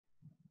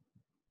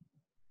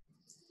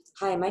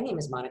Hi, my name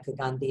is Monica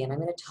Gandhi, and I'm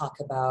going to talk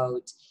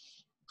about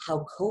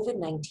how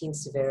COVID-19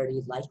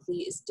 severity likely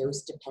is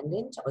dose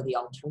dependent, or the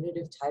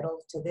alternative title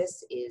to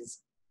this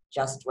is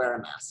just wear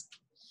a mask.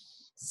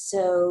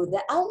 So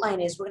the outline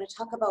is we're going to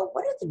talk about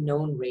what are the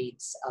known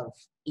rates of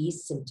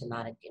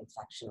asymptomatic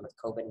infection with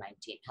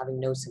COVID-19, having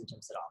no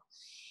symptoms at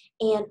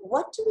all. And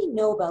what do we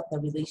know about the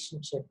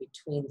relationship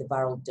between the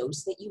viral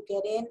dose that you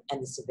get in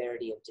and the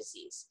severity of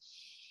disease?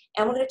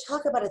 And we're going to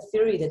talk about a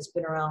theory that's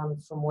been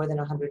around for more than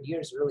 100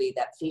 years, really,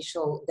 that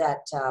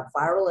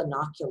viral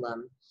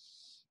inoculum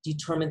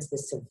determines the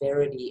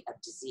severity of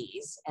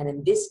disease. And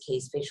in this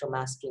case, facial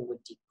masking would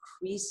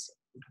decrease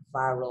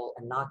viral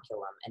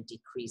inoculum and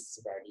decrease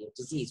severity of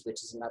disease,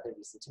 which is another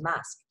reason to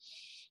mask.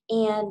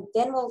 And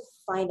then we'll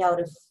find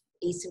out if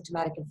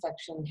asymptomatic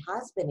infection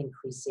has been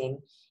increasing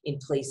in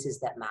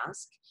places that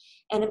mask.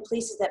 And in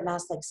places that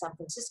mask, like San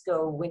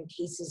Francisco, when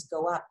cases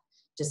go up,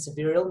 does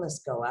severe illness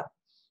go up?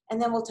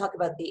 And then we'll talk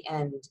about the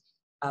end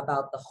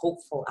about the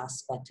hopeful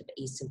aspect of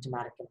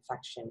asymptomatic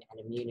infection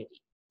and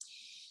immunity.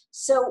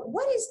 So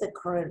what is the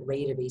current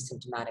rate of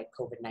asymptomatic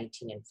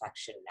COVID-19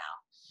 infection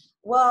now?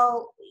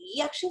 Well,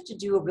 you actually have to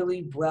do a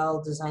really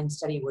well-designed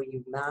study where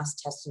you mass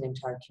test an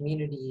entire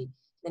community,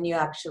 then you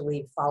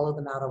actually follow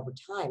them out over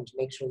time to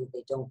make sure that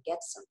they don't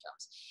get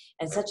symptoms.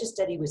 And such a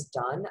study was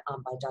done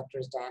by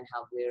Drs. Diane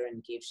Havlier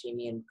and Gabe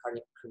Shamey and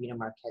Carvina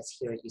Marquez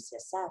here at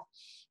UCSF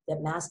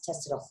that mass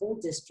tested a whole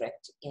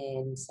district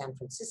in San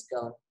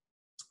Francisco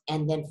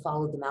and then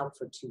followed them out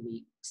for 2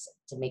 weeks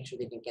to make sure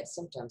they didn't get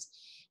symptoms.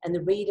 And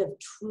the rate of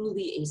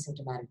truly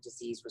asymptomatic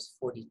disease was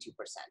 42%.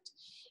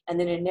 And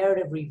then a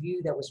narrative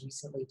review that was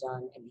recently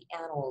done in the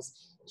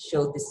Annals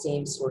showed the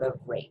same sort of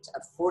rate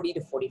of 40 to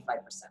 45%.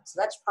 So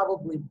that's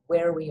probably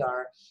where we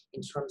are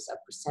in terms of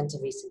percent of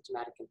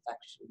asymptomatic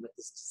infection with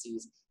this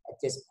disease at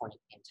this point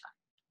in time.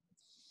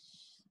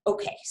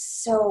 Okay,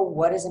 so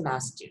what does a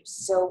mask do?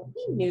 So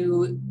we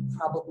knew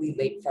probably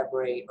late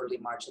February, early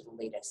March at the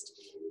latest,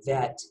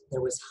 that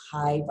there was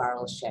high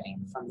viral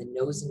shedding from the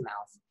nose and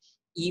mouth,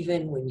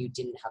 even when you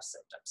didn't have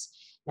symptoms.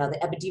 Now, the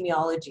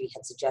epidemiology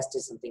had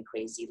suggested something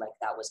crazy like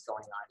that was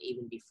going on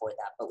even before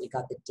that, but we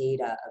got the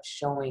data of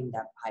showing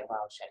that high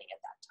viral shedding at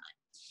that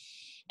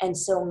time. And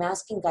so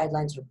masking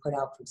guidelines were put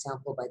out, for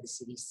example, by the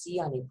CDC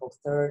on April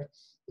 3rd.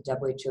 The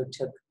WHO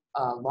took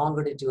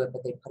longer to do it,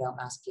 but they put out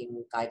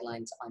masking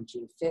guidelines on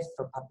June 5th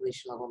for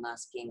population level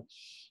masking.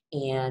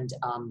 And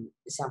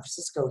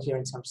here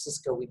in San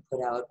Francisco, we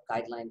put out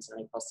guidelines on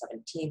April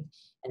 17th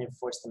and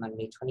enforced them on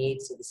May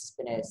 28th. So this has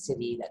been a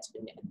city that's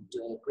been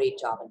doing a great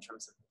job in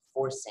terms of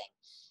enforcing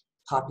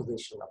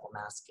population level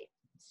masking.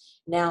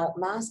 Now,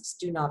 masks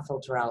do not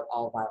filter out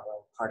all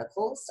viral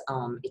particles.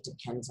 It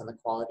depends on the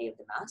quality of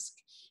the mask,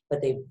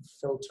 but they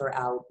filter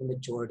out the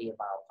majority of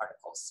viral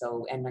particles.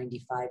 So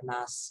N95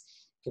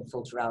 masks can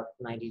filter out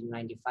 90 to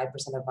 95%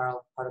 of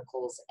viral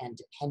particles, and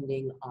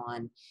depending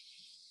on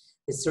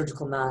the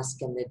surgical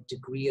mask and the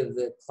degree of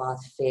the cloth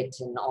fit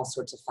and all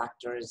sorts of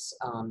factors,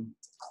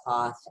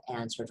 cloth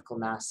and surgical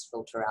masks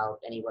filter out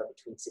anywhere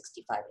between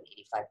 65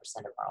 and 85%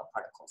 of viral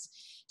particles.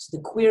 So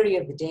the query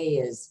of the day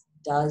is,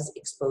 does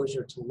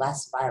exposure to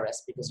less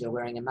virus because you're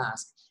wearing a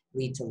mask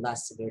lead to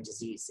less severe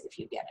disease if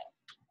you get it?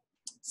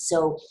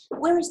 So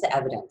where is the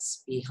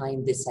evidence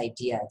behind this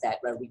idea that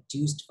a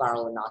reduced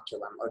viral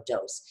inoculum or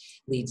dose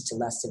leads to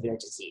less severe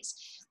disease?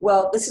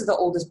 Well, this is the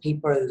oldest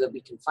paper that we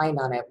can find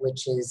on it,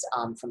 which is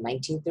from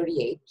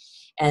 1938.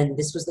 And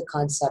this was the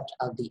concept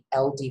of the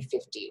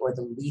LD50, or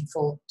the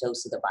lethal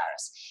dose of the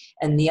virus.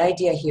 And the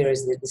idea here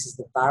is that this is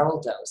the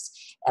viral dose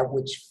at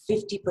which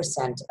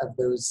 50% of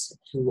those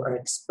who are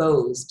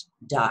exposed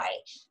die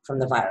from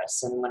the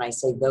virus. And when I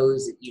say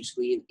those, it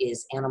usually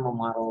is animal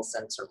models,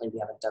 and certainly we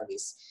haven't done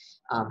these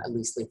at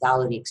least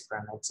lethality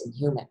experiments in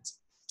humans.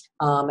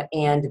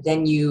 And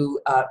then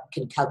you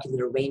can calculate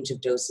a range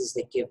of doses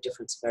that give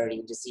different severity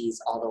of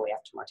disease all the way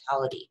up to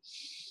mortality.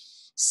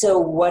 So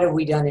what have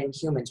we done in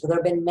humans? Well, there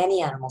have been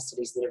many animal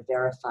studies that have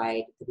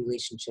verified the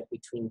relationship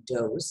between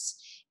dose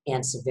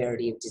and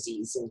severity of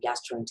disease in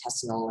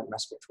gastrointestinal and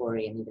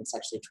respiratory and even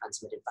sexually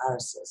transmitted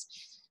viruses.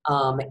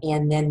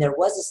 And then there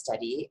was a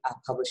study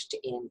published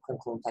in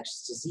Clinical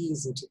Infectious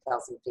Disease in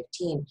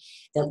 2015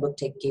 that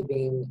looked at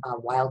giving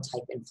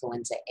wild-type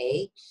influenza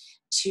A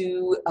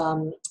to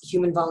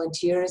human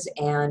volunteers,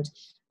 and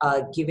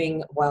giving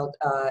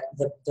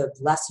the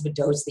less of a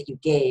dose that you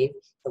gave,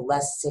 the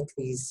less sick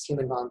these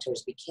human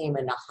volunteers became,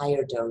 and a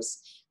higher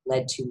dose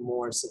led to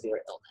more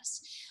severe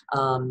illness,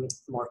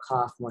 more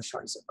cough, more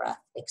shortness of breath,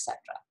 etc.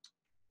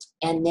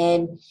 And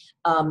then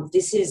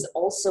this is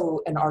also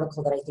an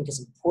article that I think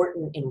is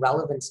important in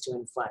relevance to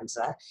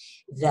influenza,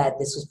 that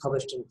this was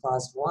published in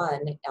PLOS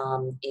One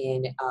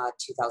in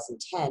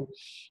 2010.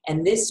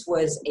 And this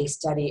was a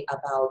study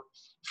about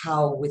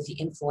how with the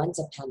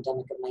influenza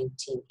pandemic of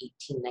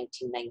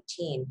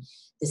 1919,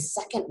 the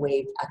second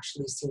wave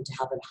actually seemed to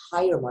have a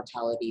higher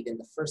mortality than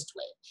the first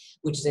wave,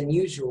 which is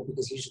unusual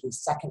because usually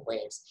second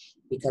waves,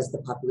 because the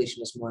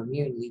population is more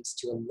immune, leads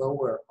to a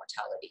lower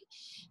mortality.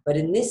 But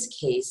in this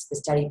case, the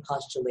study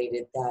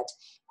postulated that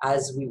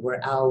as we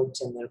were out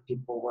and the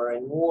people were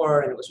in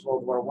war, and it was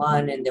World War I,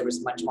 and there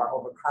was much more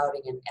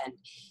overcrowding and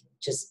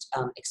just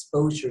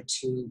exposure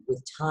to,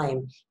 with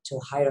time, to a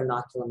higher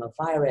inoculum of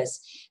virus,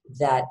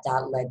 that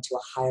led to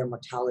a higher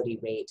mortality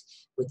rate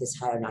with this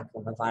higher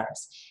inoculum of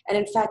virus. And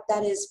in fact,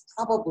 that is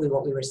probably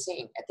what we were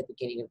seeing at the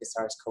beginning of the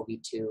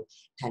SARS-CoV-2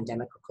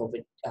 pandemic or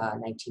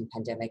COVID-19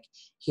 pandemic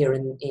here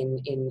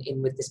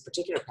with this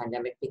particular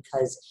pandemic,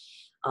 because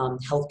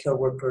healthcare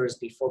workers,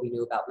 before we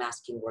knew about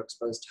masking, were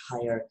exposed to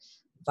higher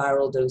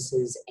viral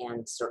doses,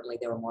 and certainly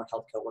there were more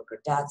healthcare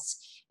worker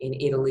deaths. In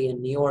Italy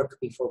and New York,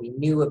 before we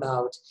knew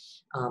about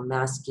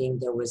masking,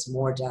 there was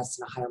more deaths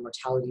and a higher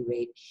mortality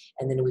rate.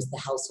 And then it was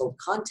the household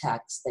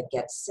contacts that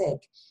get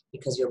sick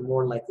because you're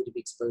more likely to be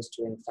exposed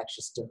to an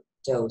infectious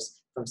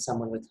dose from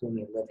someone with whom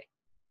you're living.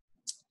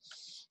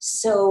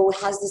 So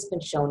has this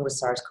been shown with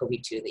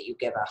SARS-CoV-2 that you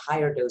give a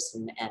higher dose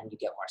and you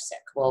get more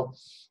sick? Well,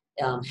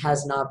 it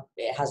has not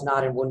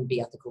and wouldn't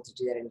be ethical to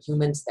do that in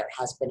humans. There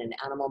has been an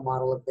animal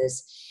model of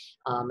this.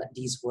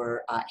 These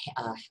were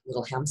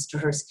little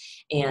hamsters,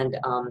 and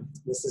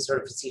this is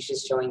sort of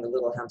facetious, showing the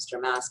little hamster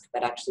mask,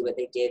 but actually what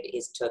they did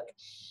is took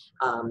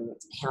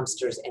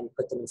hamsters and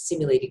put them in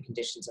simulated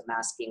conditions of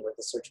masking with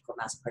a surgical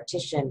mask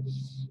partition.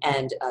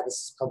 And this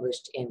is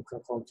published in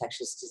Clinical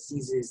Infectious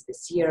Diseases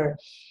this year.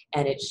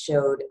 And it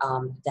showed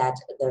that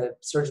the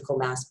surgical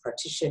mask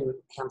partition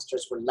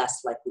hamsters were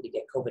less likely to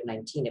get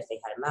COVID-19 if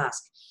they had a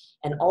mask.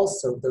 And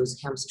also those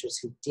hamsters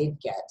who did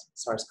get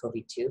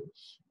SARS-CoV-2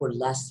 were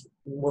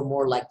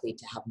more likely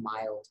to have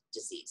mild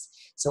disease.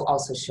 So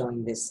also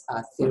showing this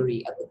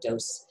theory of the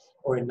dose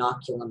or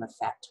inoculum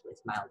effect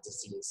with mild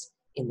disease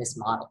in this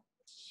model.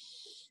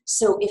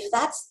 So if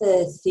that's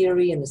the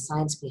theory and the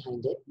science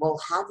behind it, well,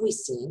 have we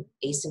seen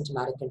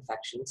asymptomatic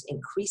infections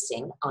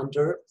increasing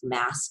under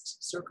masked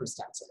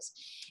circumstances?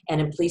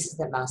 And in places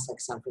that mask, like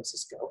San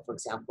Francisco, for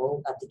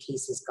example, the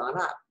case has gone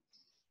up.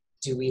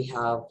 Do we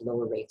have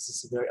lower rates of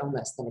severe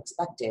illness than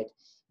expected?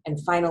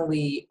 And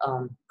finally,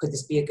 could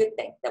this be a good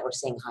thing that we're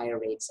seeing higher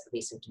rates of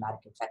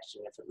asymptomatic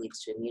infection if it leads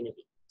to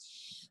immunity?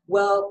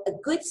 Well, a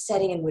good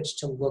setting in which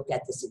to look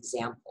at this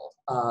example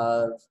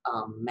of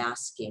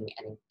masking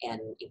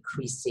and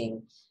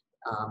increasing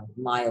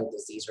mild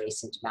disease or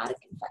asymptomatic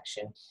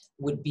infection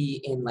would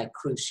be in like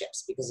cruise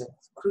ships, because a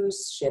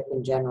cruise ship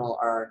in general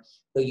are,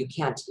 though you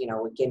can't,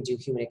 again, do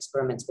human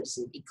experiments, but it's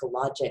an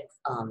ecologic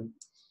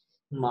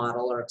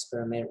model or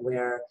experiment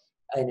where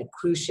in a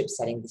cruise ship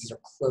setting, these are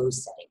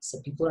closed settings,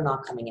 so people are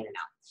not coming in and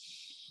out.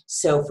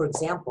 So, for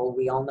example,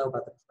 we all know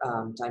about the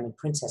Diamond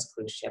Princess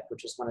cruise ship,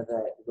 which was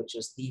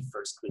the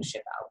first cruise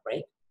ship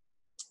outbreak,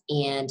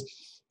 and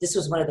this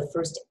was one of the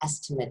first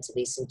estimates of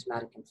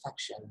asymptomatic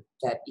infection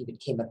that even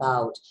came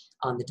about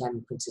on the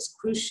Diamond Princess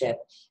cruise ship.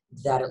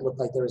 That it looked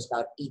like there was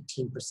about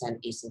 18%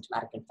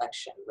 asymptomatic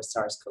infection with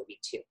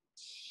SARS-CoV-2.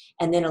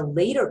 And then a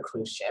later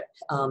cruise ship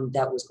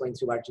that was going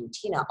through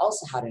Argentina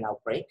also had an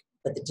outbreak,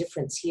 but the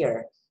difference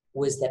here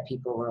was that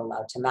people were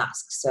allowed to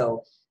mask.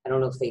 So I don't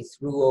know if they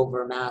threw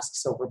over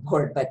masks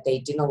overboard, but they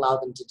didn't allow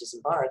them to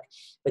disembark,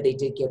 but they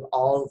did give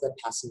all the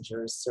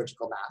passengers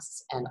surgical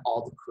masks, and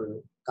all the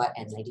crew got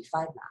N95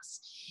 masks.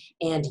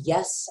 And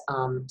yes,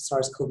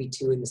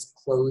 SARS-CoV-2 in this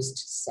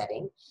closed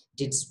setting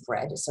did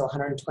spread. So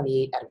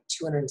 128 out of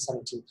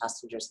 217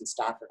 passengers and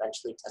staff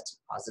eventually tested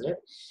positive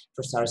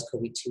for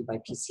SARS-CoV-2 by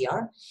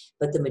PCR,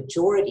 but the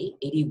majority,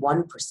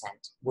 81%,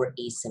 were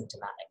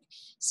asymptomatic.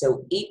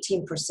 So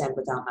 18%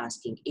 without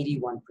masking,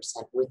 81%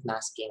 with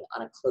masking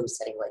on a closed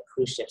setting like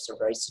cruise ships are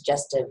very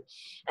suggestive.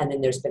 And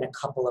then there's been a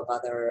couple of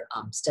other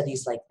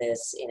studies like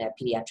this in a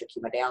pediatric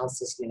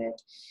hemodialysis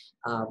unit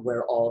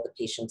where all the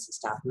patients and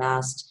staff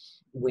masked.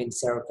 When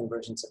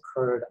seroconversions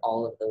occurred,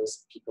 all of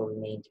those people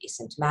remained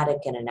asymptomatic,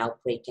 and an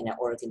outbreak in an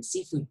Oregon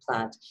seafood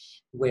plant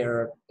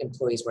where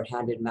employees were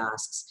handed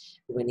masks.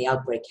 When the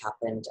outbreak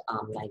happened,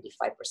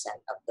 95%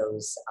 of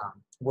those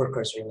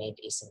workers remained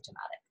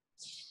asymptomatic.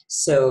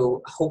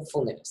 So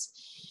hopeful news.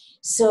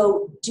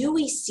 So do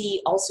we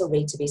see also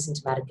rates of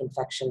asymptomatic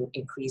infection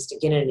increased,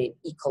 again, in an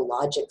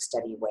ecologic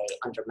study way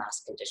under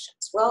mask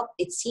conditions? Well,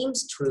 it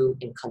seems true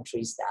in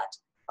countries that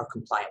are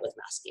compliant with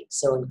masking.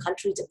 So in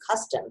countries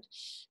accustomed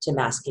to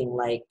masking,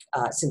 like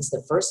since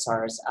the first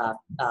SARS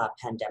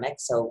pandemic,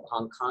 so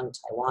Hong Kong,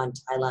 Taiwan,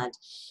 Thailand,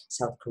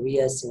 South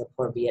Korea,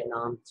 Singapore,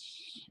 Vietnam,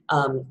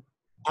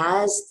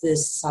 as the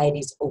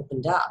societies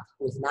opened up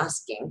with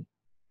masking,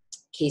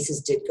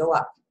 cases did go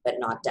up, but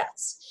not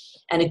deaths.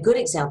 And a good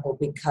example,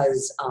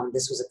 because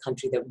this was a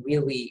country that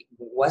really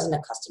wasn't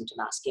accustomed to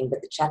masking,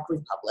 but the Czech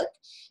Republic,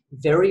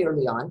 very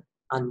early on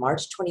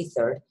March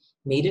 23rd,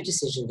 made a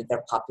decision that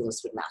their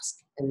populace would mask.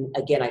 And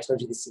again, I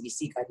told you the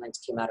CDC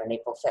guidelines came out on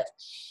April 5th.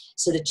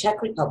 So the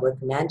Czech Republic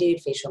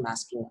mandated facial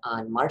masking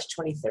on March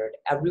 23rd.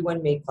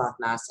 Everyone made cloth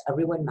masks,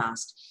 everyone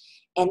masked.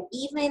 And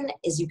even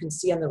as you can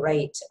see on the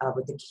right,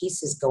 with the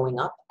cases going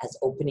up as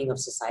opening of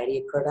society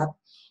occurred up,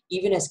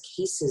 even as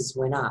cases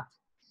went up,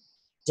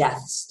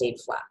 deaths stayed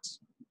flat.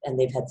 And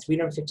they've had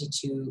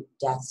 352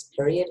 deaths,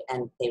 period,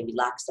 and they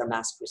relaxed their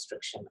mask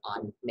restriction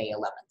on May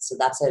 11th. So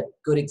that's a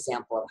good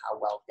example of how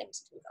well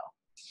things can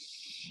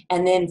go.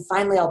 And then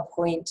finally, I'll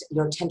point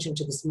your attention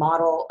to this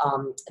model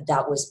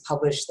that was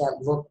published that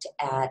looked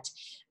at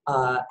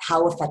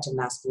how effective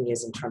masking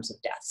is in terms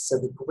of deaths. So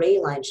the gray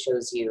line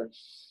shows you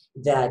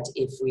that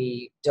if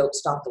we don't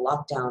stop the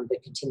lockdown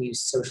but continue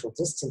social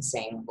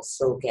distancing, we'll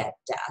still get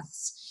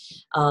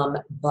deaths.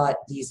 But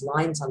these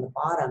lines on the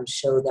bottom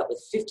show that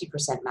with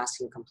 50%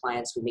 masking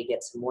compliance, we may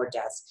get some more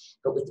deaths,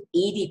 but with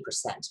 80%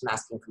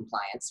 masking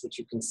compliance, which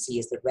you can see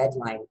is the red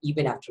line,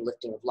 even after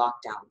lifting of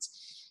lockdowns,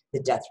 the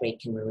death rate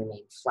can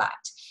remain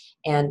flat.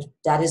 And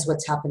that is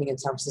what's happening in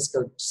San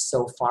Francisco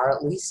so far,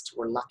 at least.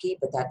 We're lucky,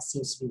 but that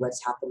seems to be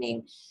what's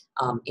happening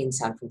in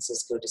San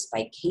Francisco,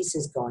 despite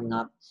cases going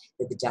up,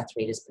 that the death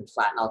rate has been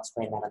flat, and I'll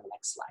explain that on the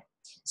next slide.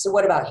 So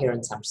what about here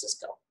in San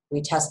Francisco?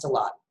 We test a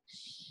lot.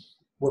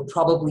 We're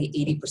probably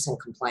 80%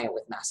 compliant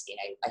with masking.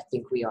 I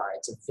think we are.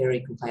 It's a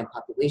very compliant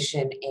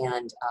population,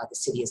 and the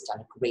city has done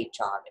a great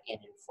job in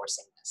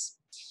enforcing this.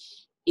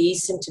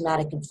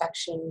 Asymptomatic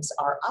infections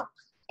are up,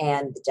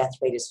 and the death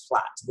rate is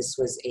flat. This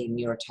was a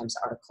New York Times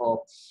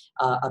article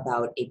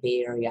about a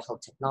Bay Area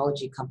health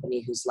technology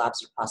company whose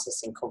labs are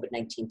processing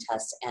COVID-19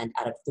 tests, and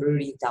out of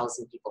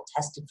 30,000 people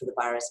tested for the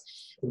virus,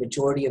 the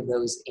majority of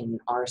those in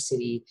our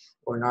city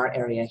or in our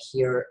area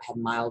here had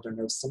mild or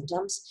no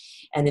symptoms.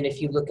 And then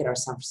if you look at our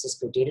San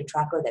Francisco data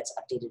tracker, that's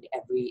updated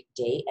every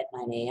day at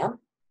 9 a.m.,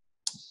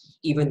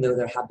 even though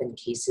there have been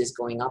cases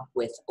going up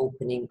with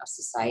opening of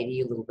society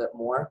a little bit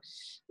more,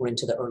 we're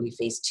into the early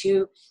phase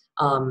 2,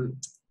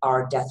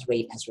 our death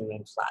rate has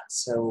remained flat.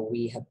 So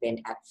we have been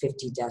at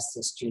 50 deaths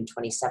since June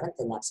 27th,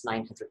 and that's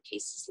 900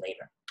 cases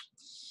later.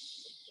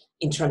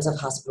 In terms of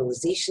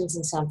hospitalizations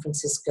in San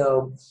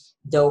Francisco,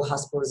 though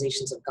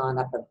hospitalizations have gone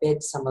up a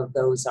bit, some of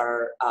those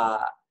are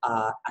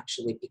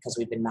actually because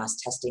we've been mass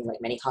testing like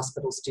many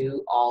hospitals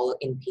do. All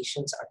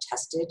inpatients are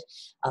tested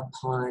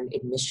upon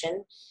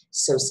admission.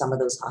 So some of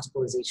those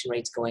hospitalization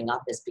rates going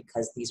up is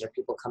because these are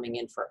people coming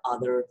in for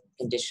other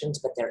conditions,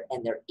 but they're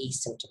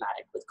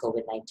asymptomatic with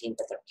COVID-19,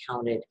 but they're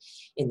counted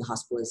in the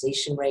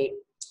hospitalization rate.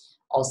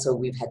 Also,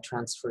 we've had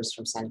transfers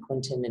from San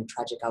Quentin and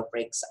tragic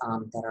outbreaks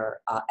that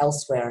are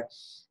elsewhere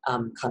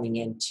coming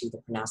into the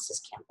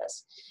Parnassus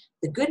campus.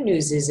 The good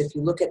news is if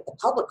you look at the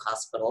public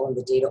hospital and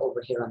the data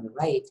over here on the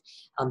right,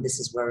 this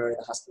is where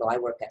the hospital I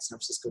work at, San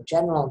Francisco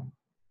General,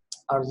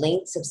 our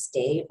lengths of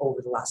stay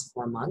over the last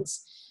 4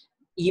 months,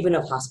 even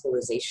of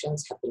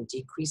hospitalizations, have been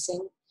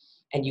decreasing.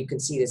 And you can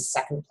see the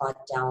second plot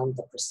down,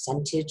 the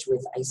percentage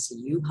with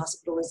ICU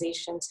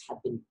hospitalizations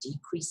have been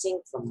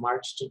decreasing from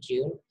March to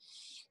June.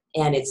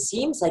 And it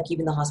seems like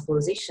even the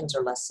hospitalizations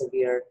are less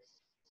severe,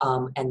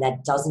 and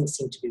that doesn't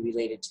seem to be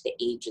related to the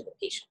age of the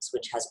patients,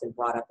 which has been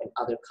brought up in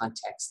other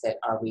contexts, that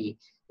are we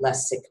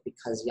less sick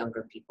because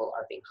younger people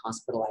are being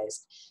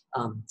hospitalized.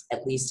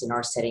 At least in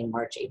our setting,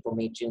 March, April,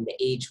 May, June, the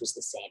age was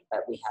the same,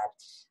 but we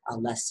had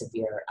less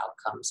severe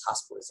outcomes,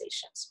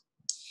 hospitalizations.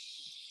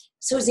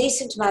 So is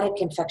asymptomatic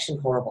infection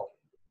horrible?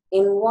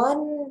 In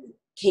one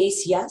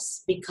case,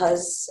 yes,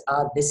 because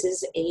this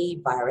is a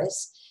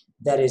virus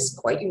that is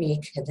quite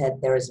unique, that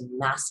there is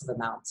massive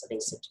amounts of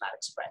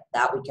asymptomatic spread.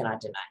 That we cannot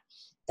deny.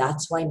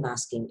 That's why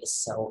masking is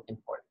so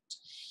important.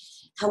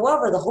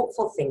 However, the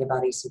hopeful thing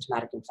about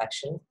asymptomatic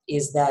infection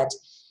is that,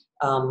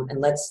 and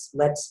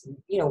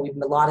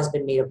a lot has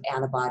been made of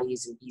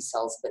antibodies and B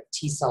cells, but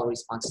T cell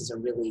responses are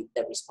really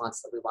the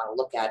response that we want to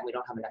look at. We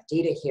don't have enough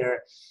data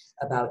here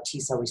about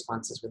T cell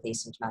responses with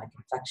asymptomatic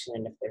infection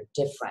and if they're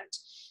different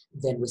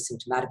than with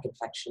symptomatic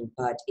infection,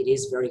 but it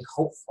is very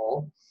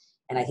hopeful.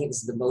 And I think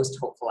this is the most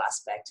hopeful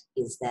aspect,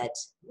 is that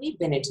we've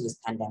been into this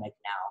pandemic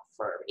now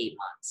for 8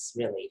 months,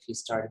 really, if you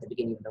start at the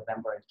beginning of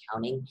November and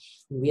counting.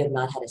 We have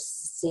not had a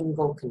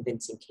single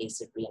convincing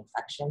case of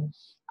reinfection.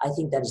 I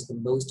think that is the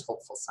most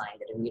hopeful sign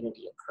that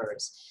immunity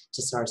occurs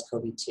to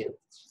SARS-CoV-2.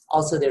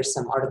 Also, there's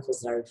some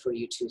articles that I refer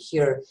you to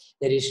here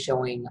that is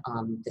showing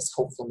this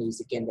hopeful news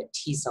again, that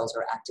T cells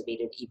are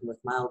activated even with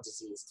mild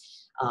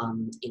disease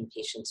in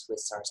patients with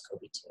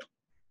SARS-CoV-2.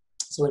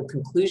 So in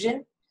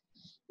conclusion,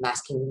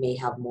 masking may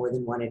have more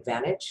than one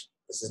advantage.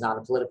 This is not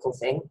a political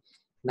thing.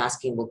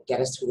 Masking will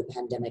get us through the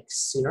pandemic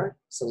sooner,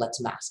 so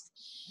let's mask.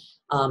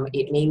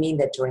 It may mean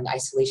that during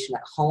isolation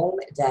at home,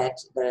 that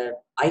the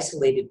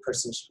isolated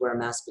person should wear a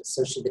mask, but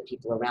so should the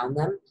people around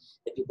them,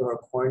 the people who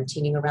are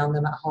quarantining around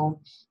them at home,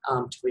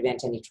 to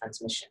prevent any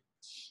transmission.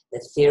 The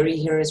theory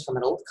here is from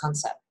an old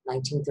concept,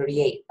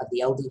 1938, of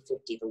the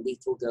LD50, the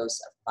lethal dose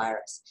of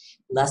virus.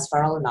 Less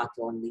viral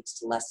inoculum leads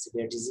to less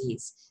severe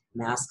disease.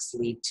 Masks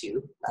lead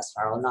to less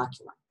viral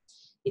inoculum.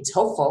 It's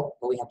hopeful,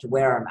 but we have to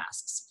wear our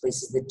masks.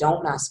 Places that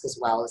don't mask as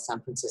well as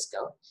San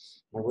Francisco.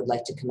 I would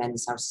like to commend the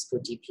San Francisco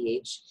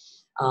DPH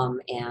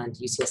and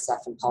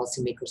UCSF and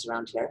policymakers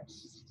around here.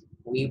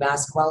 we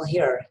mask well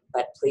here,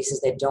 but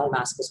places that don't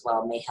mask as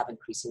well may have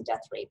increasing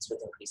death rates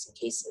with increasing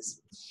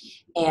cases.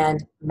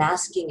 And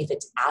masking, if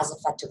it's as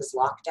effective as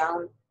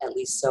lockdown, at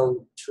least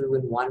so true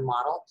in one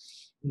model,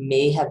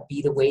 may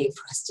be the way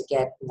for us to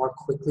get more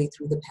quickly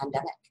through the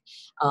pandemic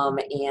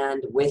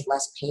and with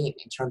less pain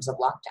in terms of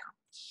lockdown.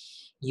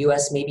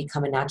 US may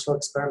become a natural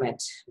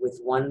experiment with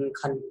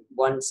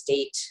one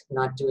state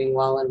not doing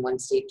well and one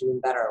state doing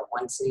better,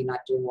 one city not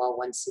doing well,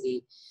 one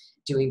city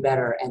doing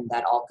better, and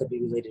that all could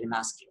be related to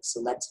masking.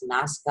 So let's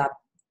mask up.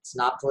 It's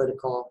not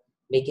political.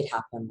 Make it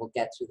happen. We'll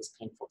get through this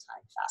painful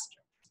time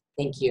faster.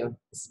 Thank you.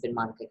 This has been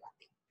Monica.